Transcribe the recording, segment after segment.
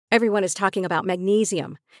Everyone is talking about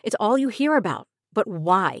magnesium. It's all you hear about. But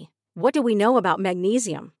why? What do we know about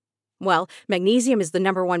magnesium? Well, magnesium is the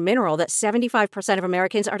number one mineral that 75% of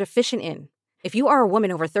Americans are deficient in. If you are a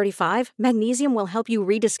woman over 35, magnesium will help you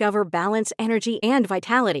rediscover balance, energy, and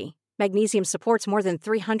vitality. Magnesium supports more than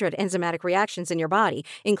 300 enzymatic reactions in your body,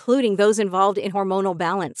 including those involved in hormonal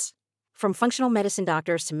balance. From functional medicine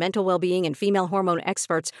doctors to mental well-being and female hormone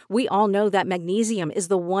experts, we all know that magnesium is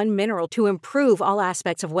the one mineral to improve all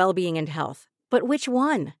aspects of well-being and health. But which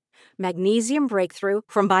one? Magnesium Breakthrough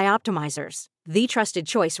from Bioptimizers, the trusted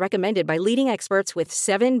choice recommended by leading experts with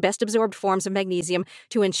 7 best-absorbed forms of magnesium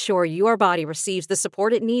to ensure your body receives the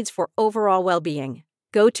support it needs for overall well-being.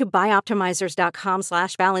 Go to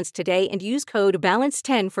bioptimizers.com/balance today and use code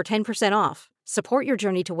BALANCE10 for 10% off. Support your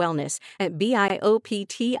journey to wellness at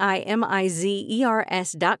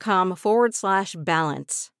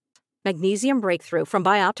bioptimizers.com/balance. Magnesium Breakthrough from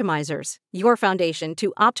Bioptimizers, your foundation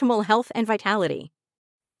to optimal health and vitality.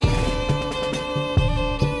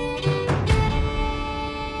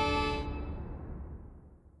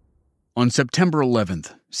 On September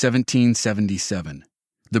 11th, 1777,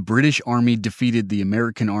 the British Army defeated the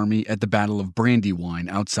American Army at the Battle of Brandywine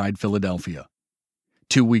outside Philadelphia.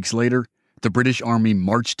 2 weeks later, the British Army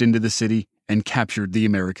marched into the city and captured the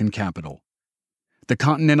American capital. The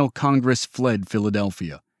Continental Congress fled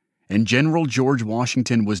Philadelphia, and General George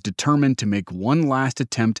Washington was determined to make one last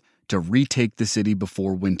attempt to retake the city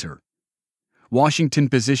before winter. Washington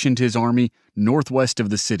positioned his army northwest of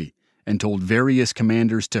the city and told various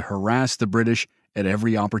commanders to harass the British at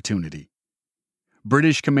every opportunity.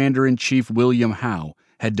 British Commander-in-Chief William Howe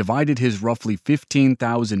had divided his roughly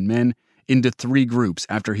 15,000 men into 3 groups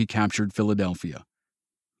after he captured Philadelphia.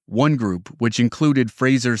 One group, which included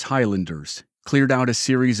Fraser's Highlanders, cleared out a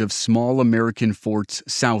series of small American forts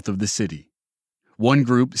south of the city. One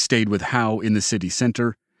group stayed with Howe in the city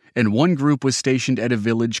center, and one group was stationed at a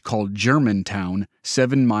village called Germantown,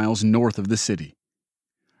 7 miles north of the city.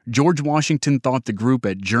 George Washington thought the group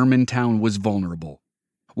at Germantown was vulnerable.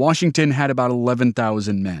 Washington had about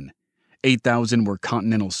 11,000 men. 8,000 were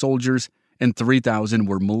Continental soldiers, and 3,000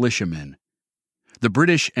 were militiamen. The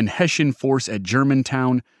British and Hessian force at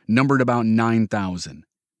Germantown numbered about 9,000.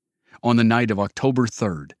 On the night of October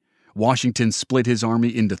 3rd, Washington split his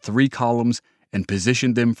army into 3 columns and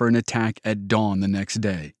positioned them for an attack at dawn the next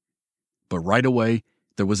day. But right away,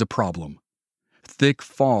 there was a problem. Thick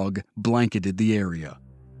fog blanketed the area.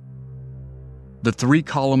 The 3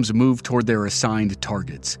 columns moved toward their assigned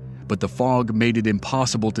targets, but the fog made it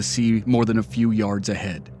impossible to see more than a few yards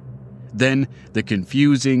ahead. Then, the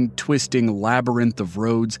confusing, twisting labyrinth of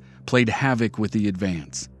roads played havoc with the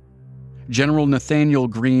advance. General Nathanael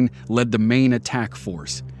Greene led the main attack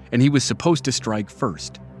force, and he was supposed to strike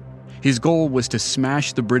first. His goal was to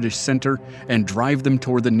smash the British center and drive them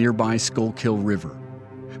toward the nearby Schuylkill River.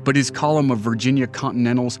 But his column of Virginia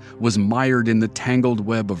Continentals was mired in the tangled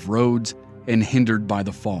web of roads and hindered by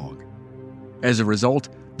the fog. As a result,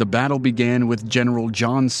 the battle began with General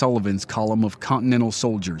John Sullivan's column of Continental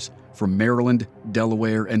soldiers from Maryland,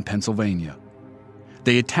 Delaware, and Pennsylvania.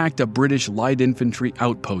 They attacked a British light infantry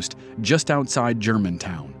outpost just outside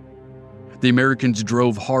Germantown. The Americans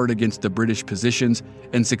drove hard against the British positions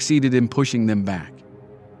and succeeded in pushing them back.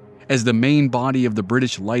 As the main body of the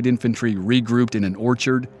British light infantry regrouped in an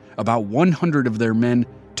orchard, about 100 of their men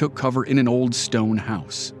took cover in an old stone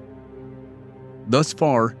house. Thus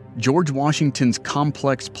far, George Washington's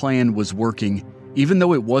complex plan was working, even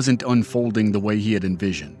though it wasn't unfolding the way he had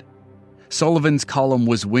envisioned. Sullivan's column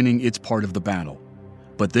was winning its part of the battle,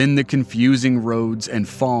 but then the confusing roads and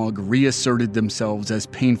fog reasserted themselves as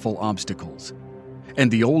painful obstacles, and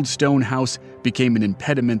the old stone house became an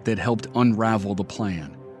impediment that helped unravel the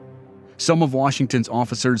plan. Some of Washington's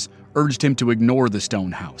officers urged him to ignore the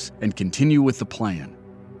stone house and continue with the plan.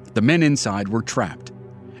 The men inside were trapped.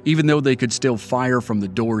 Even though they could still fire from the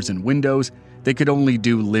doors and windows, they could only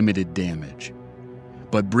do limited damage.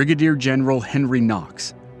 But Brigadier General Henry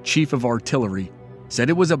Knox, Chief of Artillery, said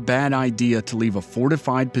it was a bad idea to leave a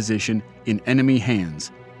fortified position in enemy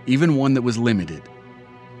hands, even one that was limited.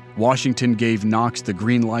 Washington gave Knox the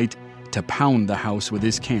green light to pound the house with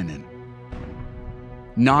his cannon.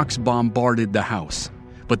 Knox bombarded the house,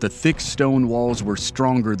 but the thick stone walls were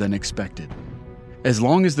stronger than expected. As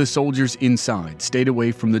long as the soldiers inside stayed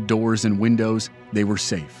away from the doors and windows, they were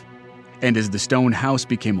safe. And as the stone house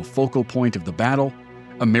became a focal point of the battle,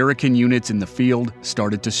 American units in the field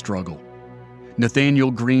started to struggle.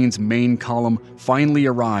 Nathanael Greene's main column finally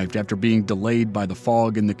arrived after being delayed by the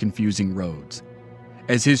fog and the confusing roads.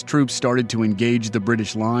 As his troops started to engage the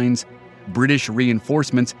British lines, British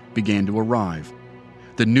reinforcements began to arrive.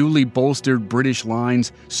 The newly bolstered British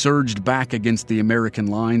lines surged back against the American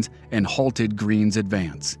lines and halted Greene's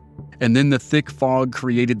advance. And then the thick fog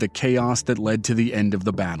created the chaos that led to the end of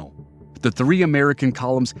the battle. The three American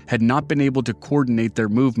columns had not been able to coordinate their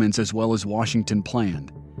movements as well as Washington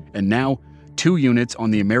planned, and now 2 units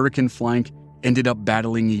on the American flank ended up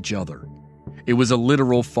battling each other. It was a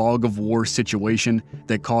literal fog of war situation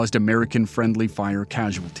that caused American friendly fire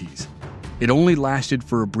casualties. It only lasted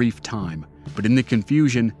for a brief time, but in the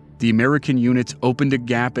confusion, the American units opened a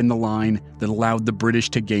gap in the line that allowed the British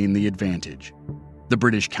to gain the advantage. The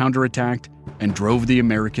British counterattacked and drove the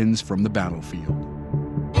Americans from the battlefield.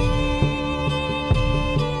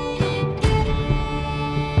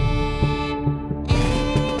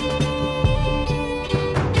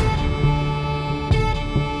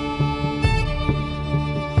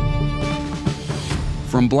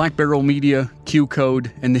 From Black Barrel Media, Q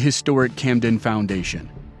Code, and the historic Camden Foundation,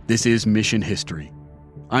 this is Mission History.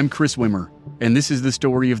 I'm Chris Wimmer, and this is the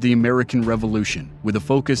story of the American Revolution, with a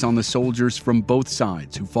focus on the soldiers from both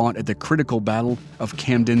sides who fought at the critical Battle of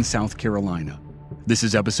Camden, South Carolina. This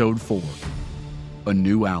is Episode 4, A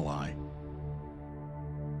New Ally.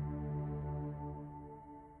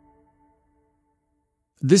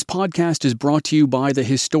 This podcast is brought to you by the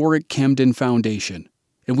historic Camden Foundation,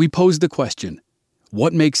 and we pose the question,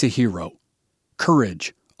 what makes a hero?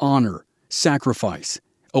 Courage, honor, sacrifice,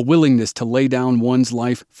 a willingness to lay down one's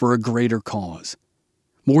life for a greater cause.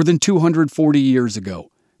 More than 240 years ago,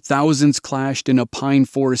 thousands clashed in a pine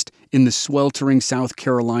forest in the sweltering South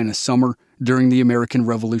Carolina summer during the American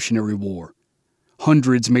Revolutionary War.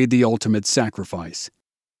 Hundreds made the ultimate sacrifice.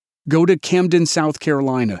 Go to Camden, South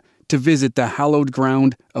Carolina to visit the hallowed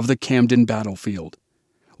ground of the Camden battlefield.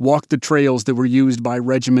 Walk the trails that were used by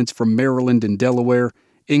regiments from Maryland and Delaware,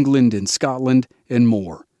 England and Scotland, and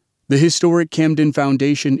more. The historic Camden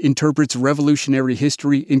Foundation interprets Revolutionary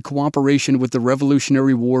history in cooperation with the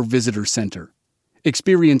Revolutionary War Visitor Center.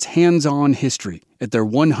 Experience hands-on history at their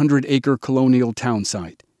 100-acre colonial town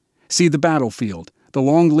site. See the battlefield, the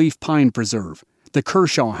Longleaf Pine Preserve, the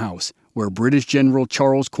Kershaw House, where British General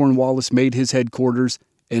Charles Cornwallis made his headquarters,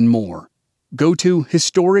 and more. Go to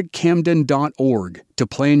historiccamden.org to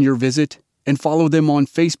plan your visit and follow them on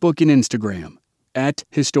Facebook and Instagram at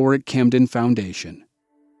Historic Camden Foundation.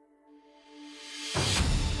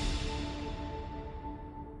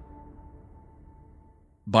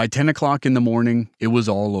 By 10 o'clock in the morning, it was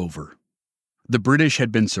all over. The British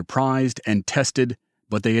had been surprised and tested,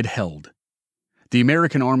 but they had held. The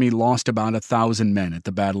American army lost about 1,000 men at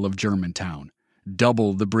the Battle of Germantown,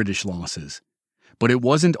 double the British losses. But it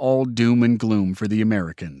wasn't all doom and gloom for the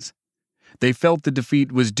Americans. They felt the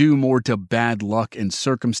defeat was due more to bad luck and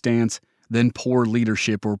circumstance than poor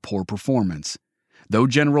leadership or poor performance, though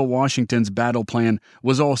General Washington's battle plan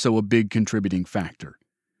was also a big contributing factor.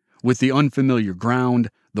 With the unfamiliar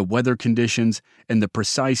ground, the weather conditions, and the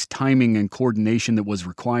precise timing and coordination that was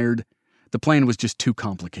required, the plan was just too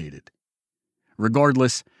complicated.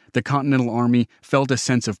 Regardless, the Continental Army felt a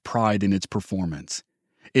sense of pride in its performance.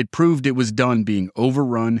 It proved it was done being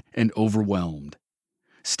overrun and overwhelmed.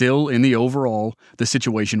 Still, in the overall, the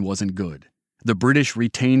situation wasn't good. The British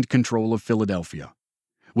retained control of Philadelphia.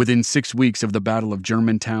 Within 6 weeks of the Battle of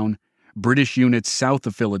Germantown, British units south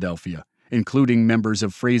of Philadelphia, including members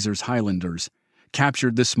of Fraser's Highlanders,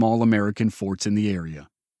 captured the small American forts in the area.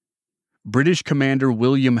 British Commander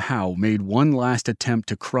William Howe made one last attempt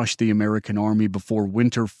to crush the American army before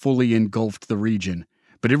winter fully engulfed the region,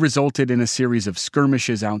 but it resulted in a series of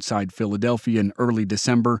skirmishes outside Philadelphia in early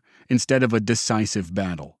December instead of a decisive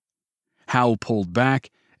battle. Howe pulled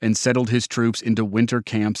back and settled his troops into winter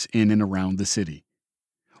camps in and around the city.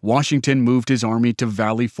 Washington moved his army to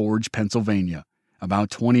Valley Forge, Pennsylvania, about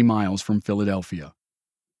 20 miles from Philadelphia.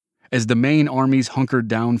 As the main armies hunkered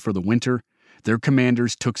down for the winter, their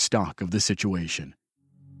commanders took stock of the situation.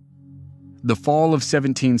 The fall of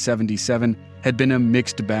 1777 had been a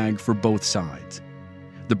mixed bag for both sides.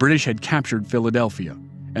 The British had captured Philadelphia,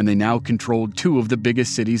 and they now controlled 2 of the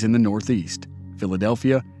biggest cities in the Northeast,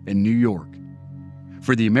 Philadelphia and New York.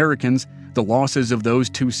 For the Americans, the losses of those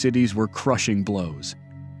 2 cities were crushing blows.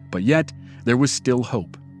 But yet, there was still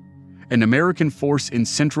hope. An American force in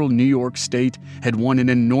central New York State had won an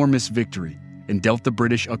enormous victory and dealt the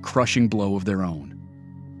British a crushing blow of their own.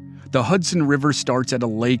 The Hudson River starts at a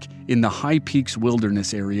lake in the High Peaks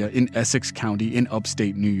Wilderness area in Essex County in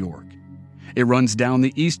upstate New York. It runs down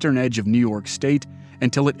the eastern edge of New York State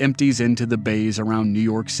until it empties into the bays around New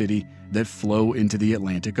York City that flow into the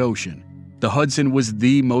Atlantic Ocean. The Hudson was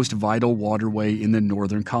the most vital waterway in the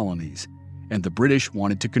northern colonies, and the British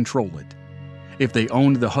wanted to control it. If they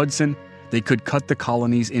owned the Hudson, they could cut the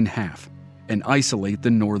colonies in half, and isolate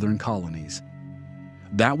the northern colonies.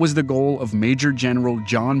 That was the goal of Major General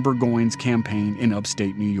John Burgoyne's campaign in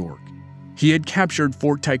upstate New York. He had captured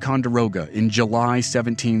Fort Ticonderoga in July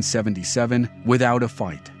 1777 without a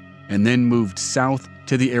fight, and then moved south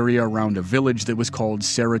to the area around a village that was called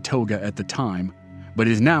Saratoga at the time, but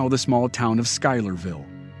is now the small town of Schuylerville.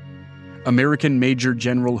 American Major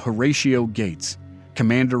General Horatio Gates,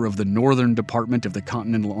 commander of the Northern Department of the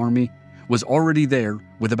Continental Army, was already there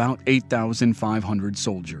with about 8,500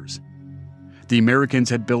 soldiers. The Americans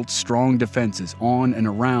had built strong defenses on and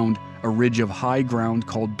around a ridge of high ground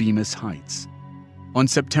called Bemis Heights. On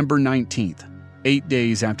September 19th, 8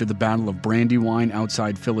 days after the Battle of Brandywine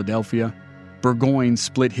outside Philadelphia, Burgoyne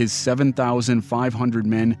split his 7,500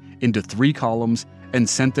 men into 3 columns and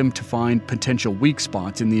sent them to find potential weak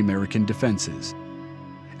spots in the American defenses.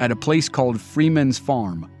 At a place called Freeman's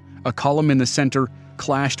Farm, a column in the center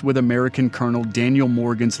clashed with American Colonel Daniel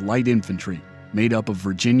Morgan's light infantry, made up of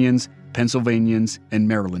Virginians, Pennsylvanians, and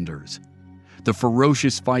Marylanders. The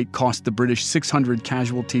ferocious fight cost the British 600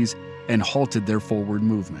 casualties and halted their forward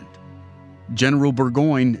movement. General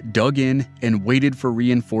Burgoyne dug in and waited for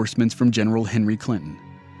reinforcements from General Henry Clinton,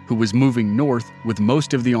 who was moving north with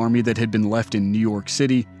most of the army that had been left in New York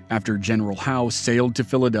City after General Howe sailed to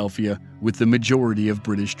Philadelphia with the majority of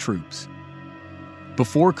British troops.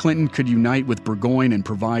 Before Clinton could unite with Burgoyne and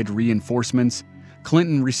provide reinforcements,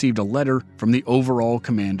 Clinton received a letter from the overall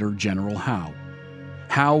commander, General Howe.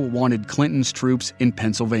 Howe wanted Clinton's troops in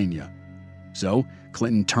Pennsylvania. So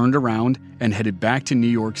Clinton turned around and headed back to New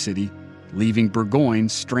York City, leaving Burgoyne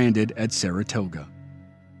stranded at Saratoga.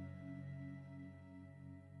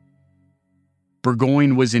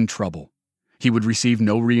 Burgoyne was in trouble. He would receive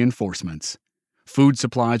no reinforcements. Food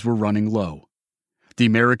supplies were running low. The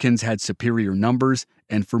Americans had superior numbers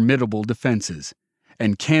and formidable defenses,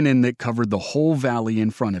 and cannon that covered the whole valley in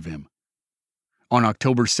front of him. On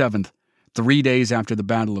October 7th, 3 days after the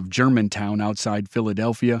Battle of Germantown outside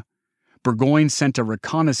Philadelphia, Burgoyne sent a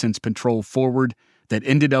reconnaissance patrol forward that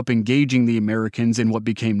ended up engaging the Americans in what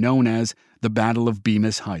became known as the Battle of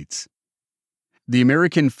Bemis Heights. The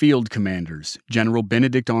American field commanders, General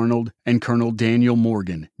Benedict Arnold and Colonel Daniel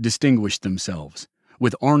Morgan, distinguished themselves,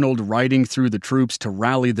 with Arnold riding through the troops to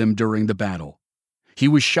rally them during the battle. He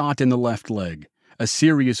was shot in the left leg, a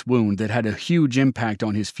serious wound that had a huge impact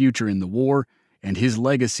on his future in the war and his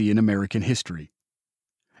legacy in American history.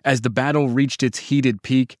 As the battle reached its heated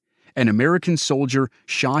peak, an American soldier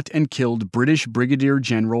shot and killed British Brigadier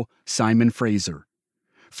General Simon Fraser.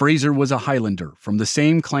 Fraser was a Highlander from the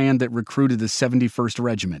same clan that recruited the 71st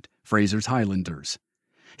Regiment, Fraser's Highlanders.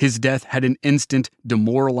 His death had an instant,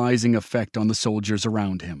 demoralizing effect on the soldiers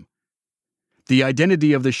around him. The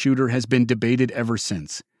identity of the shooter has been debated ever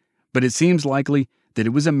since, but it seems likely that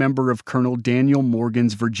it was a member of Colonel Daniel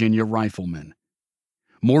Morgan's Virginia Riflemen.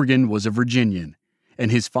 Morgan was a Virginian, and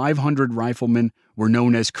his 500 riflemen were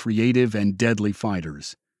known as creative and deadly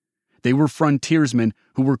fighters. They were frontiersmen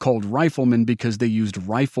who were called riflemen because they used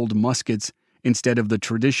rifled muskets instead of the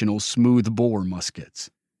traditional smooth-bore muskets.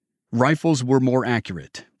 Rifles were more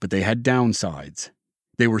accurate, but they had downsides.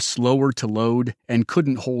 They were slower to load and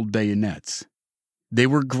couldn't hold bayonets. They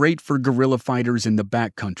were great for guerrilla fighters in the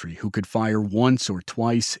backcountry who could fire once or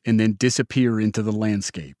twice and then disappear into the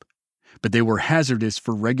landscape. But they were hazardous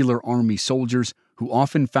for regular army soldiers who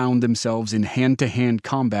often found themselves in hand-to-hand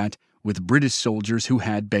combat with British soldiers who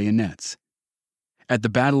had bayonets. At the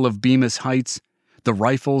Battle of Bemis Heights, the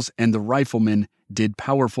rifles and the riflemen did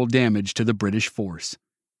powerful damage to the British force.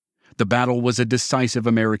 The battle was a decisive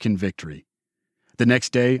American victory. The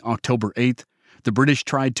next day, October 8th, the British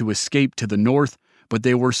tried to escape to the north, but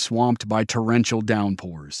they were swamped by torrential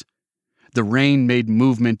downpours. The rain made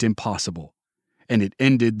movement impossible, and it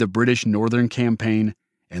ended the British Northern Campaign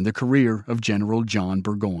and the career of General John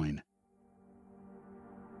Burgoyne.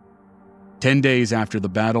 10 days after the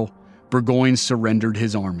battle, Burgoyne surrendered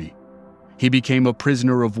his army. He became a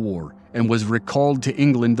prisoner of war and was recalled to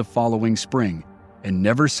England the following spring and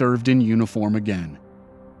never served in uniform again.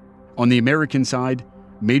 On the American side,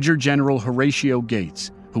 Major General Horatio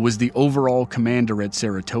Gates, who was the overall commander at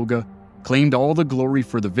Saratoga, claimed all the glory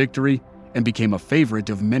for the victory and became a favorite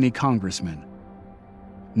of many congressmen.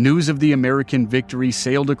 News of the American victory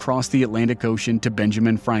sailed across the Atlantic Ocean to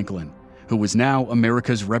Benjamin Franklin, who was now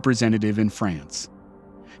America's representative in France.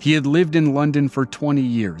 He had lived in London for 20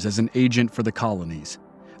 years as an agent for the colonies,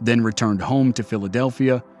 then returned home to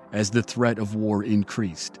Philadelphia as the threat of war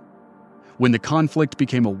increased. When the conflict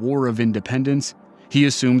became a war of independence, he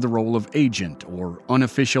assumed the role of agent or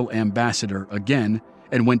unofficial ambassador again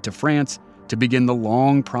and went to France to begin the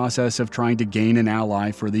long process of trying to gain an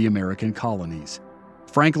ally for the American colonies.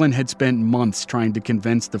 Franklin had spent months trying to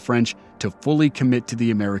convince the French to fully commit to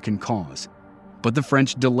the American cause, but the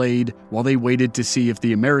French delayed while they waited to see if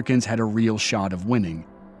the Americans had a real shot of winning.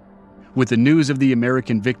 With the news of the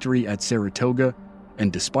American victory at Saratoga,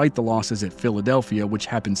 and despite the losses at Philadelphia, which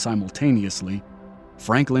happened simultaneously,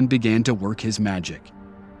 Franklin began to work his magic.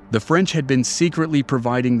 The French had been secretly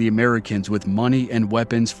providing the Americans with money and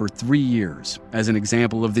weapons for 3 years, as an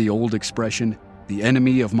example of the old expression, "The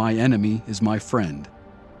enemy of my enemy is my friend."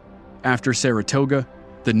 After Saratoga,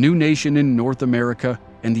 the new nation in North America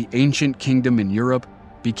and the ancient kingdom in Europe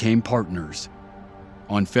became partners.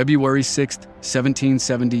 On February 6,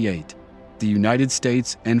 1778, the United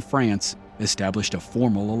States and France established a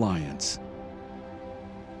formal alliance.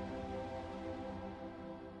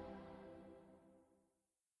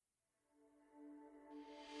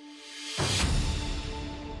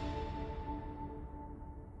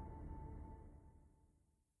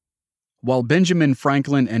 While Benjamin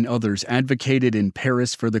Franklin and others advocated in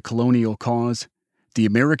Paris for the colonial cause, the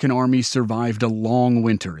American army survived a long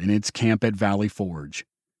winter in its camp at Valley Forge.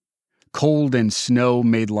 Cold and snow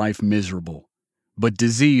made life miserable, but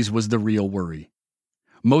disease was the real worry.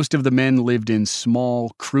 Most of the men lived in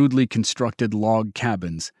small, crudely constructed log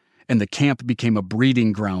cabins, and the camp became a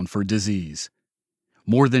breeding ground for disease.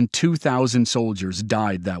 More than 2,000 soldiers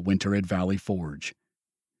died that winter at Valley Forge.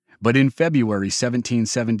 But in February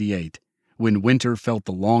 1778, when winter felt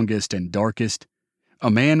the longest and darkest, a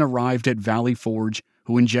man arrived at Valley Forge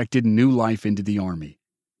who injected new life into the army.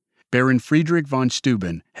 Baron Friedrich von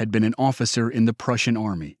Steuben had been an officer in the Prussian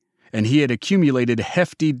army, and he had accumulated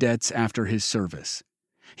hefty debts after his service.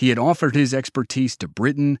 He had offered his expertise to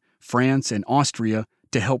Britain, France, and Austria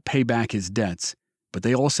to help pay back his debts, but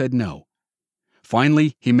they all said no.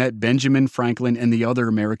 Finally, he met Benjamin Franklin and the other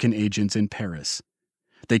American agents in Paris.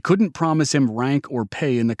 They couldn't promise him rank or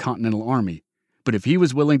pay in the Continental Army, but if he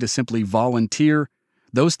was willing to simply volunteer,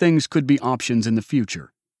 those things could be options in the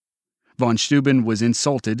future. Von Steuben was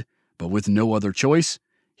insulted, but with no other choice,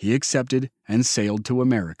 he accepted and sailed to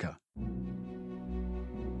America.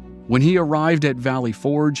 When he arrived at Valley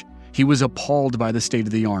Forge, he was appalled by the state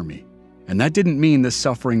of the army, and that didn't mean the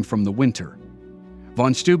suffering from the winter.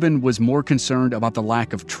 Von Steuben was more concerned about the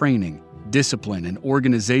lack of training, discipline, and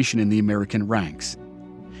organization in the American ranks.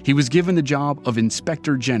 He was given the job of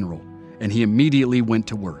Inspector General, and he immediately went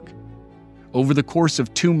to work. Over the course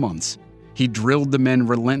of 2 months, he drilled the men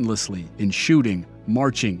relentlessly in shooting,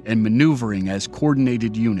 marching, and maneuvering as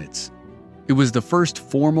coordinated units. It was the first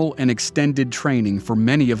formal and extended training for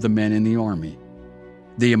many of the men in the army.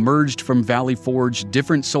 They emerged from Valley Forge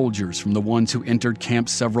different soldiers from the ones who entered camp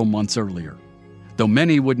several months earlier, though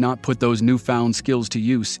many would not put those newfound skills to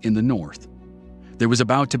use in the North. There was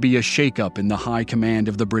about to be a shakeup in the high command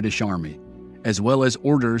of the British Army, as well as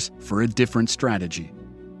orders for a different strategy.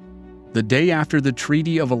 The day after the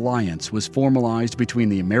Treaty of Alliance was formalized between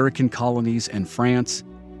the American colonies and France,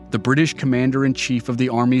 the British Commander-in-Chief of the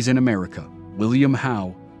armies in America, William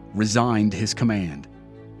Howe, resigned his command.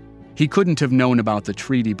 He couldn't have known about the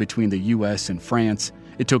treaty between the U.S. and France.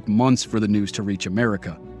 It took months for the news to reach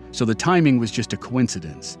America, so the timing was just a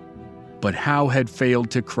coincidence. But Howe had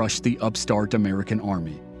failed to crush the upstart American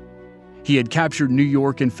army. He had captured New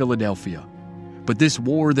York and Philadelphia, but this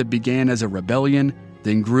war that began as a rebellion,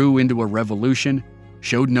 then grew into a revolution,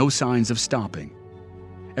 showed no signs of stopping.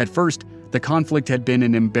 At first, the conflict had been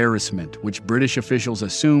an embarrassment which British officials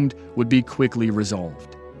assumed would be quickly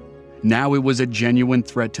resolved. Now it was a genuine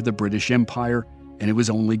threat to the British Empire, and it was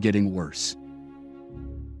only getting worse.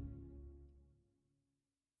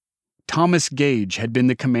 Thomas Gage had been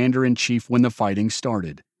the commander-in-chief when the fighting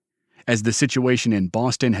started. As the situation in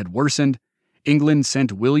Boston had worsened, England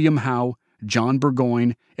sent William Howe, John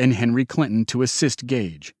Burgoyne, and Henry Clinton to assist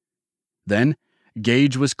Gage. Then,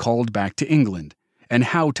 Gage was called back to England, and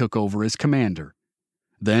Howe took over as commander.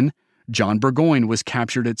 Then, John Burgoyne was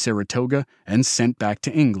captured at Saratoga and sent back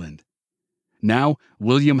to England. Now,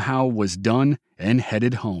 William Howe was done and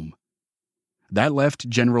headed home. That left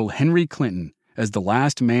General Henry Clinton as the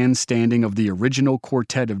last man standing of the original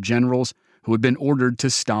quartet of generals who had been ordered to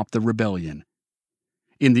stop the rebellion.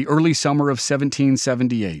 In the early summer of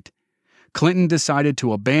 1778, Clinton decided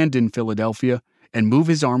to abandon Philadelphia and move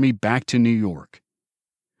his army back to New York.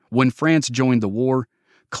 When France joined the war,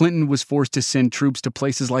 Clinton was forced to send troops to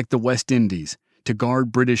places like the West Indies to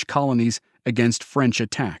guard British colonies against French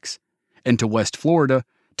attacks, and to West Florida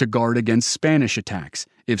to guard against Spanish attacks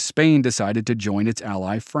if Spain decided to join its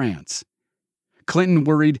ally France. Clinton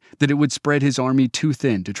worried that it would spread his army too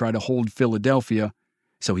thin to try to hold Philadelphia,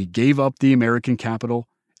 so he gave up the American capital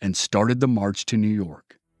and started the march to New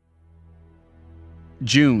York.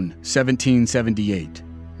 June 1778,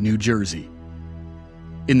 New Jersey.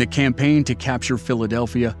 In the campaign to capture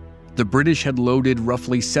Philadelphia, the British had loaded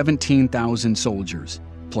roughly 17,000 soldiers,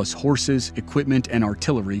 plus horses, equipment, and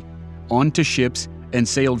artillery, onto ships and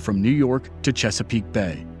sailed from New York to Chesapeake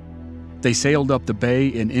Bay. They sailed up the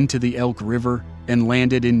bay and into the Elk River and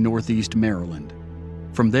landed in northeast Maryland.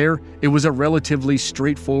 From there, it was a relatively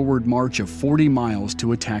straightforward march of 40 miles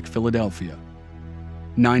to attack Philadelphia.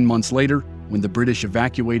 9 months later, when the British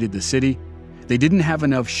evacuated the city, they didn't have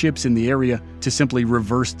enough ships in the area to simply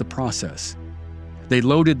reverse the process. They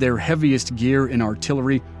loaded their heaviest gear and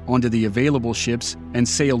artillery onto the available ships and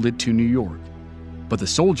sailed it to New York. But the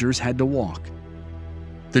soldiers had to walk.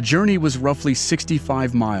 The journey was roughly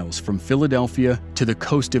 65 miles from Philadelphia to the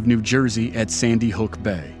coast of New Jersey at Sandy Hook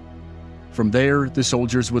Bay. From there, the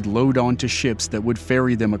soldiers would load onto ships that would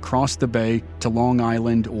ferry them across the bay to Long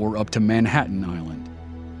Island or up to Manhattan Island.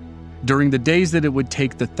 During the days that it would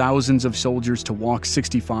take the thousands of soldiers to walk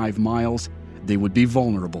 65 miles, they would be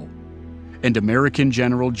vulnerable. And American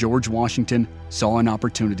General George Washington saw an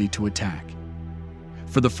opportunity to attack.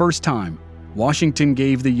 For the first time, Washington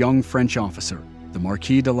gave the young French officer, the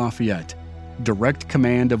Marquis de Lafayette, direct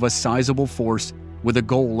command of a sizable force with a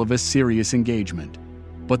goal of a serious engagement.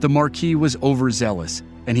 But the Marquis was overzealous,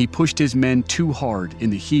 and he pushed his men too hard in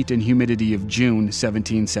the heat and humidity of June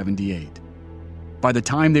 1778. By the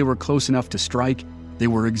time they were close enough to strike, they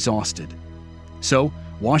were exhausted. So,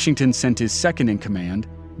 Washington sent his second-in-command,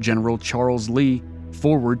 General Charles Lee,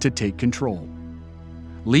 forward to take control.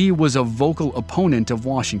 Lee was a vocal opponent of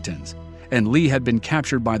Washington's, and Lee had been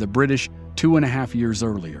captured by the British 2.5 years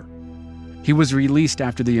earlier. He was released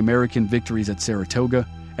after the American victories at Saratoga,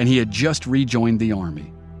 and he had just rejoined the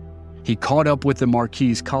army. He caught up with the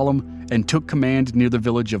Marquis' column and took command near the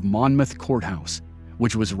village of Monmouth Courthouse,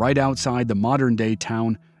 which was right outside the modern-day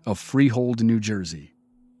town of Freehold, New Jersey.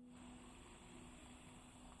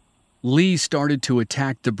 Lee started to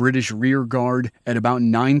attack the British rear guard at about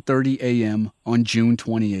 9:30 a.m. on June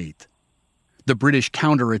 28th. The British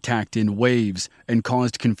counterattacked in waves and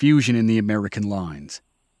caused confusion in the American lines.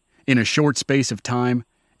 In a short space of time,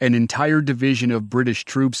 an entire division of British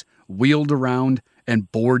troops wheeled around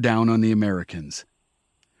and bore down on the Americans.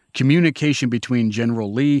 Communication between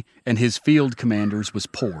General Lee and his field commanders was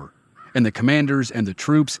poor, and the commanders and the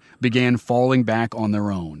troops began falling back on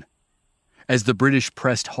their own. As the British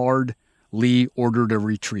pressed hard, Lee ordered a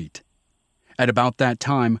retreat. At about that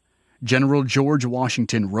time, General George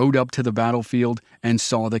Washington rode up to the battlefield and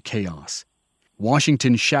saw the chaos.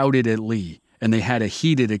 Washington shouted at Lee, and they had a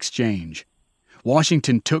heated exchange.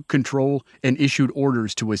 Washington took control and issued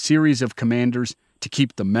orders to a series of commanders to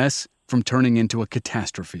keep the mess from turning into a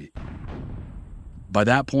catastrophe. By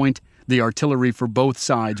that point, the artillery for both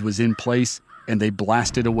sides was in place, and they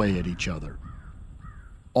blasted away at each other.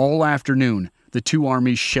 All afternoon, the two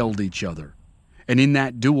armies shelled each other, and in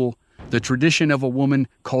that duel, the tradition of a woman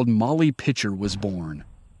called Molly Pitcher was born.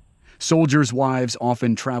 Soldiers' wives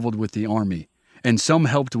often traveled with the army, and some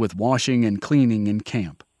helped with washing and cleaning in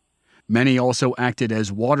camp. Many also acted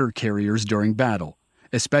as water carriers during battle,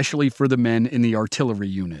 especially for the men in the artillery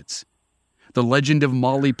units. The legend of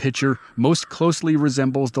Molly Pitcher most closely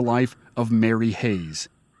resembles the life of Mary Hayes.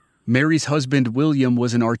 Mary's husband William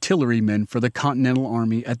was an artilleryman for the Continental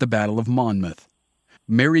Army at the Battle of Monmouth.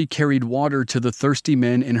 Mary carried water to the thirsty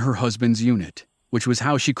men in her husband's unit, which was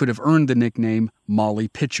how she could have earned the nickname Molly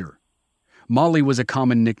Pitcher. Molly was a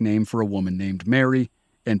common nickname for a woman named Mary,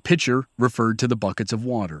 and Pitcher referred to the buckets of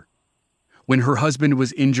water. When her husband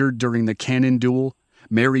was injured during the cannon duel,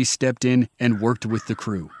 Mary stepped in and worked with the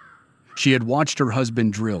crew. She had watched her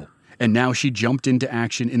husband drill, and now she jumped into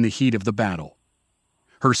action in the heat of the battle.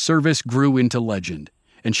 Her service grew into legend,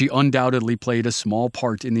 and she undoubtedly played a small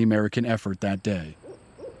part in the American effort that day.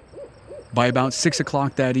 By about 6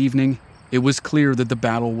 o'clock that evening, it was clear that the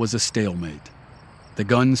battle was a stalemate. The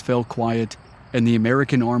guns fell quiet, and the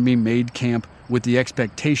American army made camp with the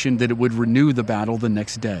expectation that it would renew the battle the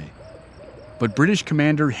next day. But British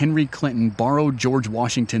Commander Henry Clinton borrowed George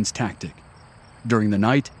Washington's tactic. During the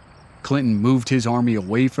night, Clinton moved his army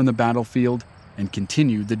away from the battlefield and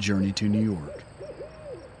continued the journey to New York.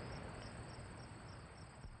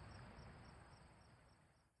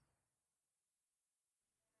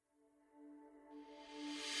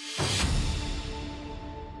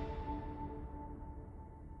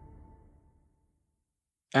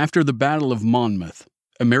 After the Battle of Monmouth,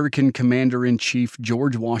 American Commander-in-Chief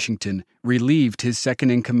George Washington relieved his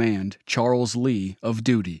second-in-command, Charles Lee, of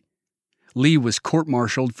duty. Lee was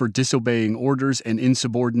court-martialed for disobeying orders and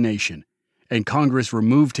insubordination, and Congress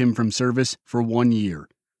removed him from service for 1 year.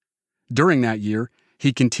 During that year,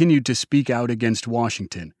 he continued to speak out against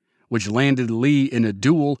Washington, which landed Lee in a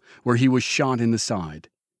duel where he was shot in the side.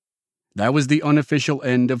 That was the unofficial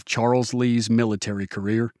end of Charles Lee's military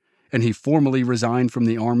career, and he formally resigned from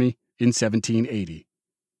the Army in 1780.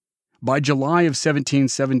 By July of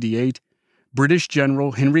 1778, British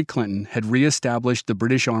General Henry Clinton had re-established the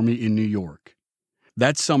British Army in New York.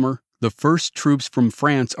 That summer, the first troops from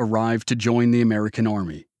France arrived to join the American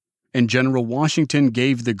Army, and General Washington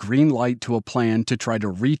gave the green light to a plan to try to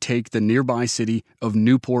retake the nearby city of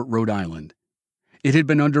Newport, Rhode Island. It had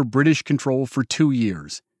been under British control for 2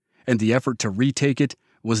 years, and the effort to retake it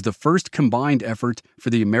was the first combined effort for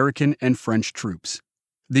the American and French troops.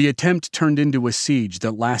 The attempt turned into a siege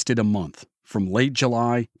that lasted a month, from late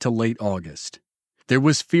July to late August. There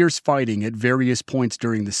was fierce fighting at various points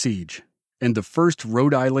during the siege, and the 1st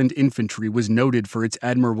Rhode Island Infantry was noted for its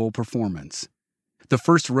admirable performance. The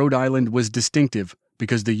 1st Rhode Island was distinctive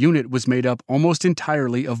because the unit was made up almost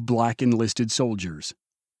entirely of black enlisted soldiers.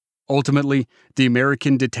 Ultimately, the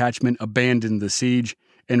American detachment abandoned the siege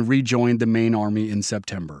and rejoined the main army in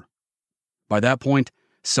September. By that point,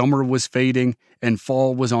 summer was fading and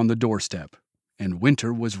fall was on the doorstep, and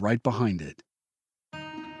winter was right behind it.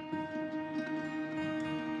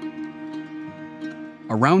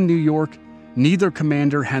 Around New York, neither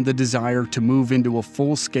commander had the desire to move into a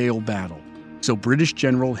full-scale battle, so British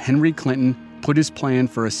General Henry Clinton put his plan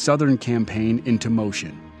for a southern campaign into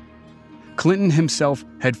motion. Clinton himself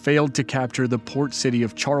had failed to capture the port city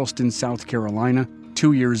of Charleston, South Carolina,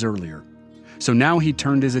 2 years earlier, so now he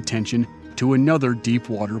turned his attention to another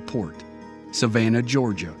deep-water port, Savannah,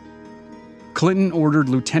 Georgia. Clinton ordered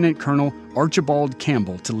Lieutenant Colonel Archibald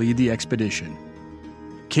Campbell to lead the expedition.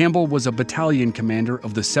 Campbell was a battalion commander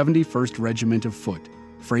of the 71st Regiment of Foot,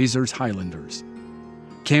 Fraser's Highlanders.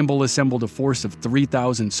 Campbell assembled a force of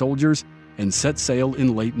 3,000 soldiers and set sail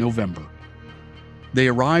in late November. They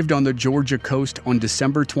arrived on the Georgia coast on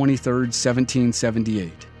December 23,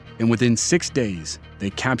 1778, and within 6 days, they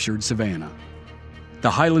captured Savannah.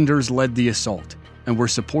 The Highlanders led the assault and were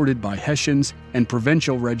supported by Hessians and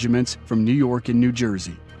provincial regiments from New York and New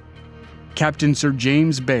Jersey. Captain Sir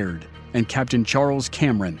James Baird and Captain Charles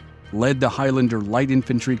Cameron led the Highlander light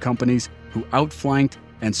infantry companies who outflanked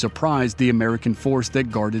and surprised the American force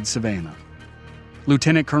that guarded Savannah.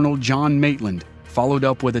 Lieutenant Colonel John Maitland followed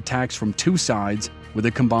up with attacks from 2 sides with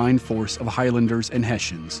a combined force of Highlanders and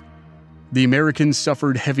Hessians. The Americans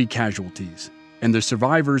suffered heavy casualties, and the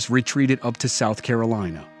survivors retreated up to South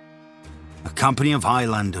Carolina. A company of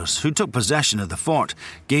Highlanders who took possession of the fort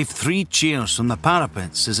gave 3 cheers from the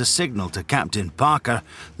parapets as a signal to Captain Parker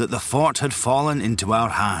that the fort had fallen into our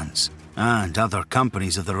hands, and other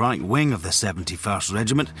companies of the right wing of the 71st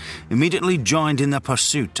Regiment immediately joined in the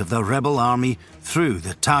pursuit of the rebel army through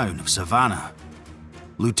the town of Savannah.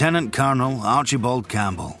 Lieutenant Colonel Archibald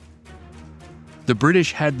Campbell. The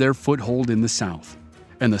British had their foothold in the South,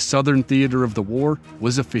 and the southern theater of the war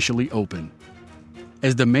was officially open.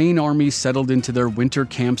 As the main army settled into their winter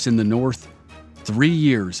camps in the north, 3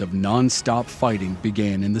 years of non-stop fighting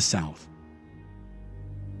began in the South.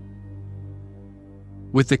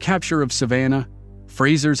 With the capture of Savannah,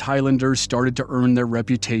 Fraser's Highlanders started to earn their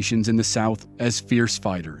reputations in the South as fierce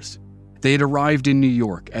fighters. They had arrived in New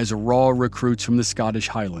York as raw recruits from the Scottish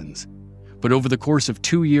Highlands, but over the course of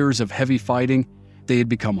 2 years of heavy fighting, they had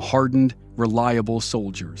become hardened, reliable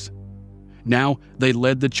soldiers. Now, they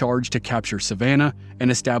led the charge to capture Savannah and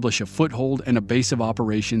establish a foothold and a base of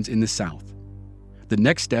operations in the South. The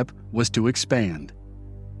next step was to expand.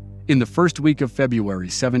 In the first week of February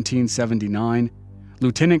 1779,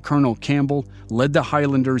 Lieutenant Colonel Campbell led the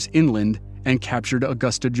Highlanders inland and captured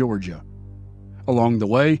Augusta, Georgia. Along the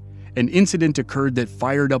way, an incident occurred that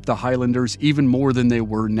fired up the Highlanders even more than they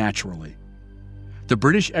were naturally. The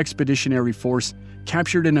British Expeditionary Force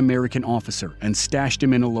captured an American officer and stashed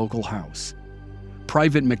him in a local house.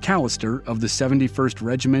 Private McAllister of the 71st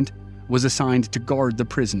Regiment was assigned to guard the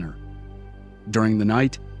prisoner. During the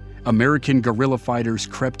night, American guerrilla fighters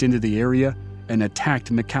crept into the area and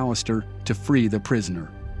attacked McAllister to free the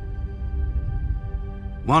prisoner.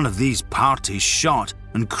 One of these parties shot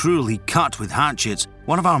and cruelly cut with hatchets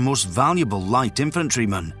one of our most valuable light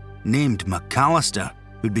infantrymen, named McAllister,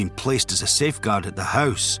 who'd been placed as a safeguard at the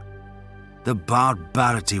house. The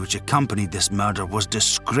barbarity which accompanied this murder was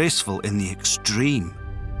disgraceful in the extreme.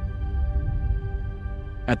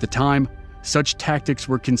 At the time, such tactics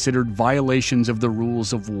were considered violations of the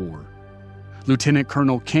rules of war. Lieutenant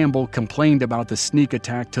Colonel Campbell complained about the sneak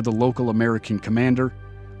attack to the local American commander,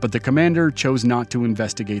 but the commander chose not to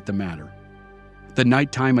investigate the matter. The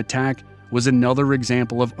nighttime attack was another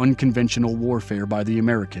example of unconventional warfare by the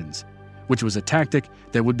Americans, which was a tactic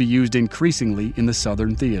that would be used increasingly in the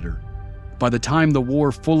Southern Theater. By the time the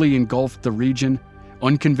war fully engulfed the region,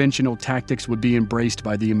 unconventional tactics would be embraced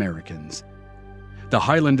by the Americans. The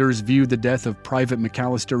Highlanders viewed the death of Private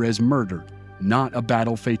McAllister as murder, not a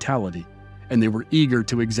battle fatality, and they were eager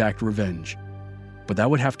to exact revenge. But that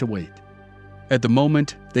would have to wait. At the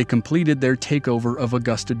moment, they completed their takeover of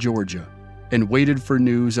Augusta, Georgia, and waited for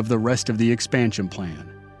news of the rest of the expansion plan,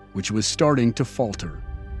 which was starting to falter.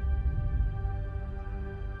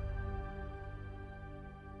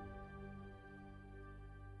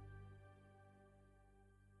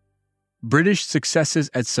 British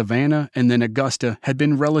successes at Savannah and then Augusta had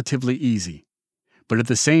been relatively easy. But at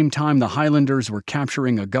the same time the Highlanders were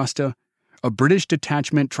capturing Augusta, a British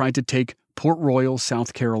detachment tried to take Port Royal,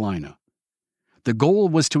 South Carolina. The goal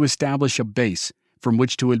was to establish a base from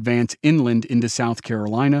which to advance inland into South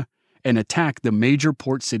Carolina and attack the major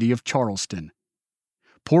port city of Charleston.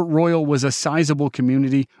 Port Royal was a sizable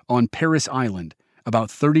community on Parris Island,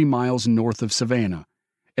 about 30 miles north of Savannah,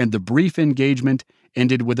 and the brief engagement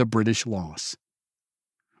ended with a British loss.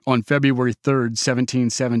 On February 3,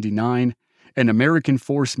 1779, an American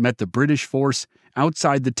force met the British force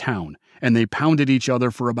outside the town, and they pounded each other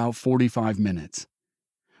for about 45 minutes.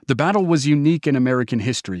 The battle was unique in American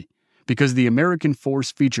history because the American force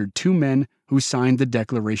featured two men who signed the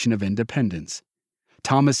Declaration of Independence,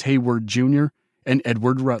 Thomas Hayward Jr. and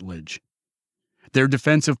Edward Rutledge. Their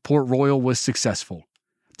defense of Port Royal was successful.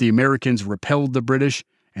 The Americans repelled the British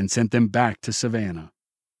and sent them back to Savannah.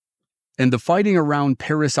 And the fighting around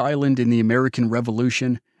Parris Island in the American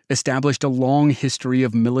Revolution established a long history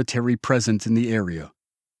of military presence in the area.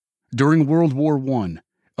 During World War I,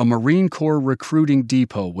 a Marine Corps recruiting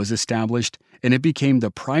depot was established, and it became the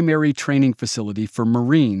primary training facility for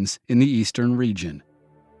Marines in the eastern region.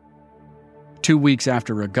 2 weeks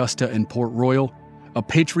after Augusta and Port Royal, a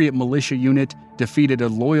Patriot militia unit defeated a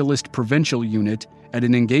Loyalist provincial unit at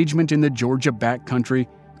an engagement in the Georgia backcountry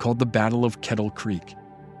called the Battle of Kettle Creek.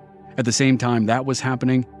 At the same time that was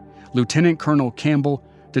happening, Lieutenant Colonel Campbell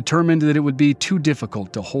determined that it would be too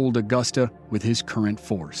difficult to hold Augusta with his current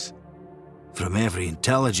force. From every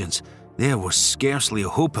intelligence, there was scarcely a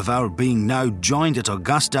hope of our being now joined at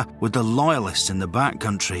Augusta with the Loyalists in the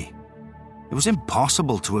backcountry. It was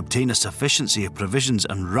impossible to obtain a sufficiency of provisions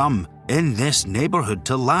and rum in this neighbourhood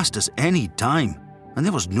to last us any time, and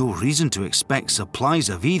there was no reason to expect supplies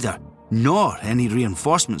of either, nor any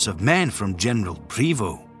reinforcements of men from General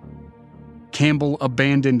Prevost. Campbell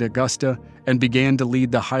abandoned Augusta and began to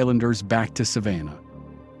lead the Highlanders back to Savannah.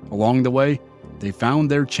 Along the way, they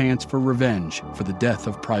found their chance for revenge for the death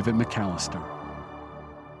of Private McAllister.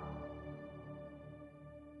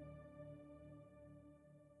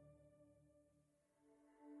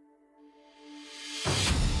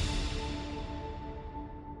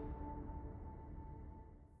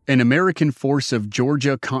 An American force of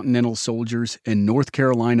Georgia Continental soldiers and North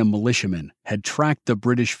Carolina militiamen had tracked the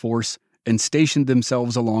British force and stationed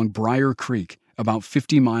themselves along Briar Creek, about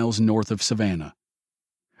 50 miles north of Savannah.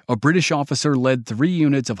 A British officer led 3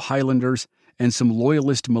 units of Highlanders and some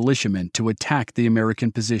Loyalist militiamen to attack the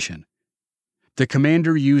American position. The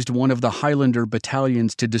commander used one of the Highlander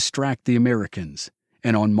battalions to distract the Americans,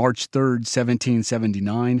 and on March 3,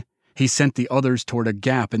 1779, he sent the others toward a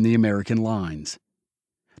gap in the American lines.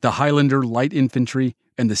 The Highlander Light Infantry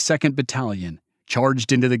and the 2nd Battalion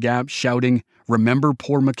charged into the gap shouting, "Remember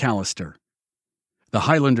poor McAllister." The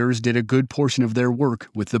Highlanders did a good portion of their work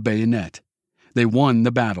with the bayonet. They won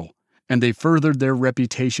the battle, and they furthered their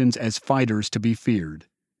reputations as fighters to be feared.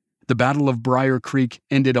 The Battle of Briar Creek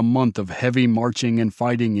ended a month of heavy marching and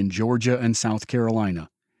fighting in Georgia and South Carolina,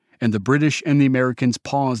 and the British and the Americans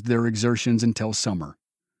paused their exertions until summer.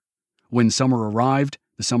 When summer arrived,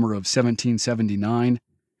 the summer of 1779,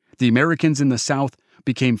 the Americans in the South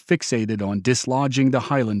became fixated on dislodging the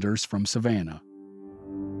Highlanders from Savannah.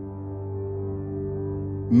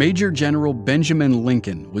 Major General Benjamin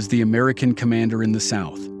Lincoln was the American commander in the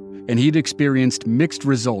South, and he'd experienced mixed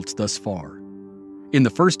results thus far. In the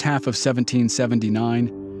first half of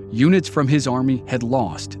 1779, units from his army had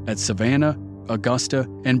lost at Savannah, Augusta,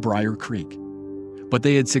 and Briar Creek. But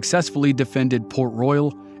they had successfully defended Port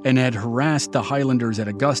Royal and had harassed the Highlanders at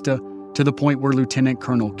Augusta to the point where Lieutenant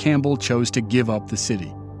Colonel Campbell chose to give up the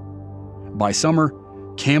city. By summer,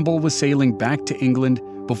 Campbell was sailing back to England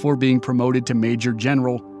before being promoted to Major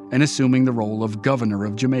General and assuming the role of Governor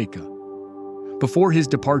of Jamaica. Before his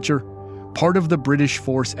departure, part of the British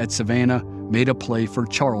force at Savannah made a play for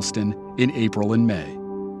Charleston in April and May.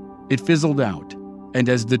 It fizzled out, and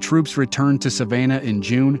as the troops returned to Savannah in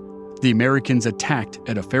June, the Americans attacked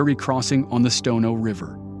at a ferry crossing on the Stono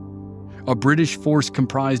River. A British force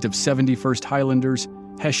comprised of 71st Highlanders,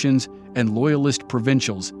 Hessians, and Loyalist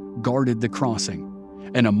provincials guarded the crossing,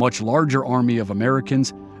 and a much larger army of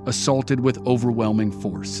Americans assaulted with overwhelming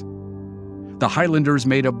force. The Highlanders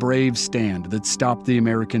made a brave stand that stopped the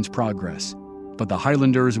Americans' progress, but the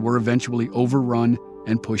Highlanders were eventually overrun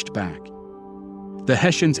and pushed back. The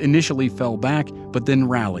Hessians initially fell back, but then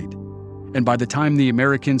rallied, and by the time the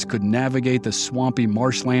Americans could navigate the swampy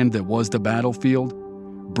marshland that was the battlefield,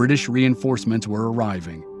 British reinforcements were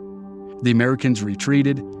arriving. The Americans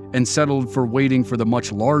retreated and settled for waiting for the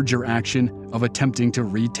much larger action of attempting to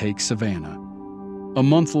retake Savannah. A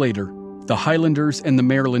month later, the Highlanders and the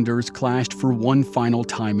Marylanders clashed for one final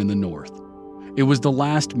time in the North. It was the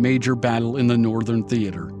last major battle in the Northern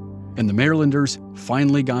Theater, and the Marylanders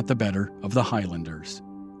finally got the better of the Highlanders.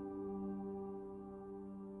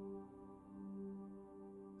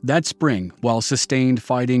 That spring, while sustained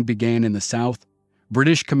fighting began in the South,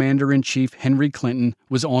 British Commander-in-Chief Henry Clinton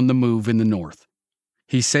was on the move in the North.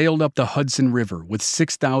 He sailed up the Hudson River with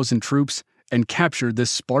 6,000 troops and captured the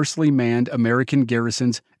sparsely manned American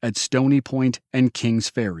garrisons at Stony Point and Kings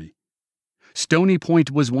Ferry. Stony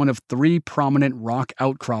Point was one of 3 prominent rock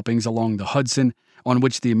outcroppings along the Hudson on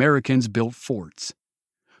which the Americans built forts.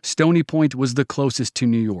 Stony Point was the closest to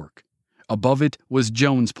New York. Above it was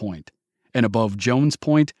Jones Point, and above Jones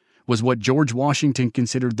Point was what George Washington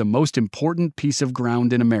considered the most important piece of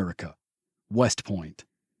ground in America, West Point.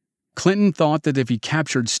 Clinton thought that if he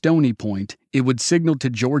captured Stony Point, it would signal to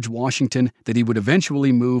George Washington that he would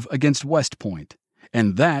eventually move against West Point,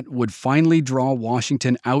 and that would finally draw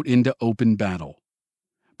Washington out into open battle.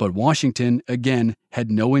 But Washington, again, had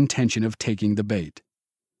no intention of taking the bait.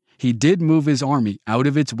 He did move his army out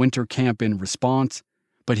of its winter camp in response,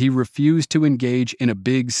 but he refused to engage in a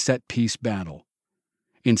big set-piece battle.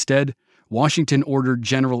 Instead, Washington ordered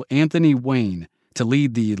General Anthony Wayne to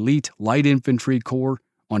lead the elite Light Infantry Corps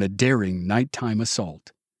on a daring nighttime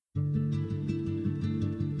assault.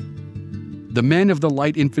 The men of the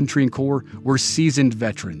Light Infantry Corps were seasoned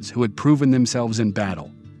veterans who had proven themselves in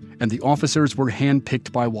battle, and the officers were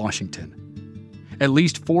handpicked by Washington. At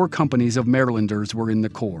least 4 companies of Marylanders were in the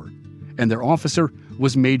Corps, and their officer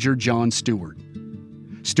was Major John Stewart.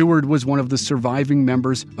 Stewart was one of the surviving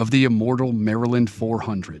members of the immortal Maryland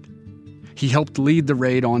 400. He helped lead the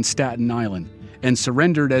raid on Staten Island and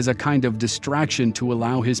surrendered as a kind of distraction to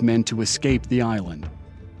allow his men to escape the island.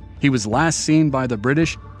 He was last seen by the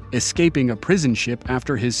British escaping a prison ship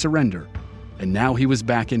after his surrender, and now he was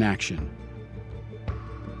back in action.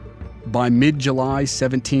 By mid-July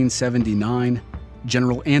 1779,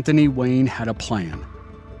 General Anthony Wayne had a plan.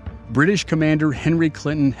 British Commander Henry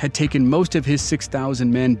Clinton had taken most of his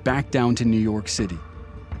 6,000 men back down to New York City.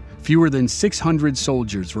 Fewer than 600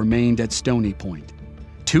 soldiers remained at Stony Point,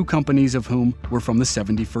 2 companies of whom were from the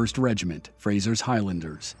 71st Regiment, Fraser's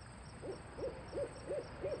Highlanders.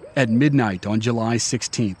 At midnight on July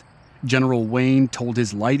 16th, General Wayne told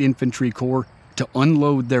his Light Infantry Corps to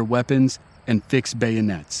unload their weapons and fix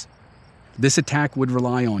bayonets. This attack would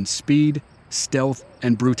rely on speed, stealth,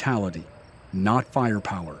 and brutality, not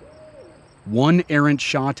firepower. One errant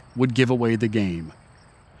shot would give away the game.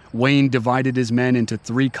 Wayne divided his men into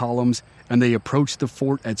 3 columns, and they approached the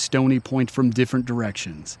fort at Stony Point from different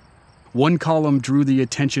directions. One column drew the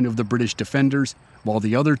attention of the British defenders, while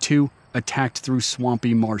the other 2 attacked through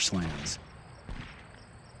swampy marshlands.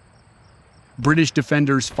 British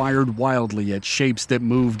defenders fired wildly at shapes that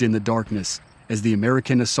moved in the darkness as the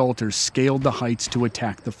American assaulters scaled the heights to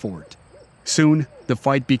attack the fort. Soon, the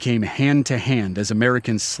fight became hand-to-hand as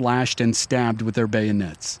Americans slashed and stabbed with their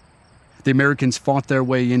bayonets. The Americans fought their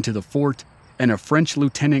way into the fort, and a French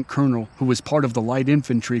lieutenant colonel who was part of the Light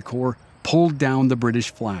Infantry Corps pulled down the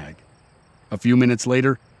British flag. A few minutes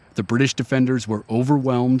later, the British defenders were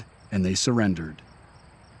overwhelmed and they surrendered.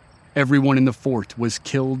 Everyone in the fort was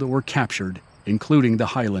killed or captured, including the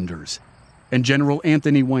Highlanders, and General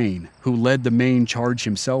Anthony Wayne, who led the main charge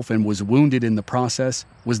himself and was wounded in the process,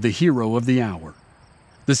 was the hero of the hour.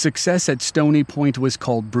 The success at Stony Point was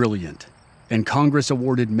called brilliant, and Congress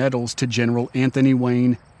awarded medals to General Anthony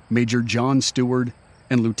Wayne, Major John Stewart,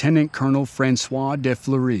 and Lieutenant Colonel François de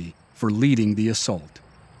Fleury for leading the assault.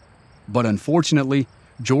 But unfortunately,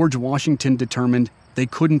 George Washington determined they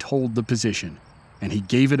couldn't hold the position, and he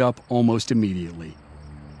gave it up almost immediately.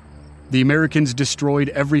 The Americans destroyed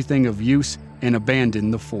everything of use and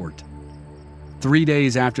abandoned the fort. 3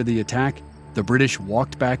 days after the attack, the British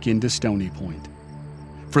walked back into Stony Point.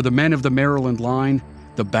 For the men of the Maryland line,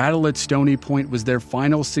 the battle at Stony Point was their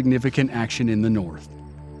final significant action in the North.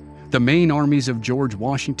 The main armies of George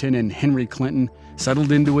Washington and Henry Clinton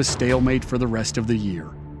settled into a stalemate for the rest of the year.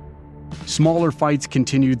 Smaller fights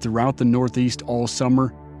continued throughout the Northeast all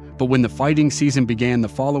summer, but when the fighting season began the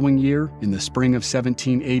following year, in the spring of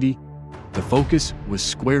 1780, the focus was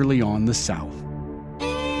squarely on the South.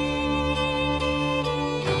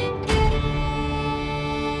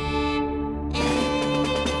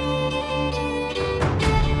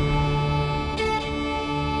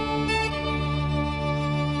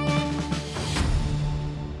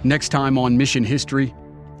 Next time on Mission History,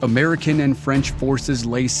 American and French forces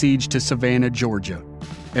lay siege to Savannah, Georgia,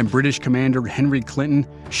 and British Commander Henry Clinton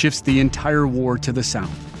shifts the entire war to the South.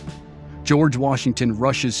 George Washington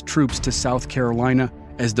rushes troops to South Carolina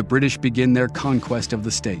as the British begin their conquest of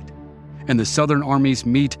the state, and the Southern armies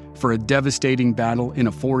meet for a devastating battle in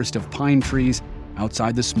a forest of pine trees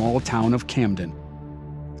outside the small town of Camden.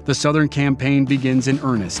 The Southern campaign begins in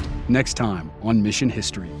earnest next time on Mission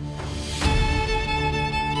History.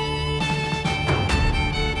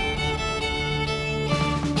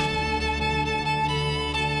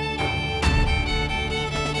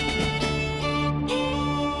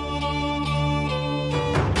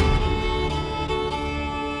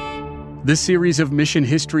 This series of Mission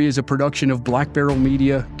History is a production of Black Barrel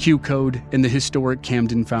Media, Q Code, and the historic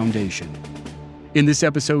Camden Foundation. In this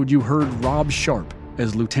episode, you heard Rob Sharp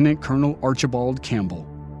as Lieutenant Colonel Archibald Campbell.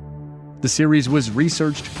 The series was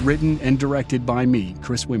researched, written, and directed by me,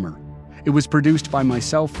 Chris Wimmer. It was produced by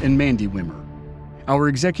myself and Mandy Wimmer. Our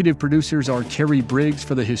executive producers are Carrie Briggs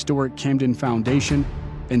for the historic Camden Foundation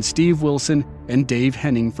and Steve Wilson and Dave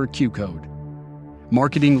Henning for Q Code.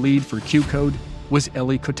 Marketing lead for Q Code was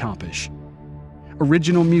Ellie Kotopish.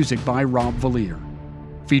 Original music by Rob Valier.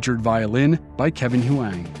 Featured violin by Kevin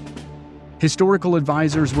Huang. Historical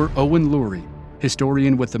advisors were Owen Lurie,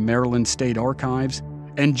 historian with the Maryland State Archives,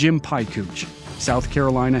 and Jim Pykuch, South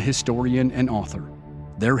Carolina historian and author.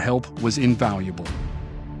 Their help was invaluable.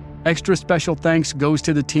 Extra special thanks goes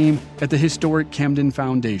to the team at the historic Camden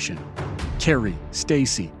Foundation: Carrie,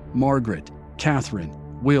 Stacy, Margaret, Catherine,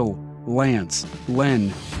 Will, Lance,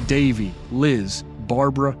 Len, Davey, Liz,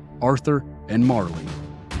 Barbara, Arthur, and Marley.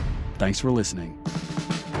 Thanks for listening.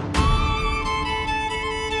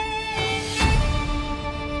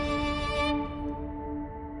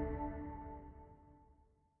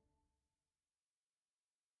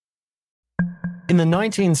 In the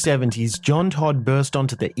 1970s, John Todd burst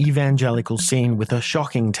onto the evangelical scene with a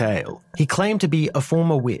shocking tale. He claimed to be a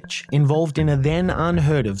former witch, involved in a then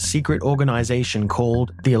unheard-of secret organization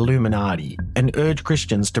called the Illuminati, and urged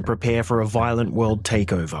Christians to prepare for a violent world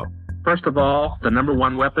takeover. First of all, the number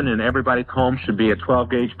one weapon in everybody's home should be a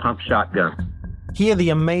 12-gauge pump shotgun. Hear the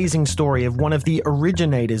amazing story of one of the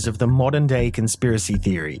originators of the modern-day conspiracy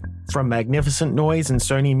theory. From Magnificent Noise and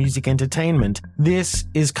Sony Music Entertainment, this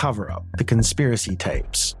is Cover Up, the Conspiracy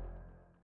Tapes.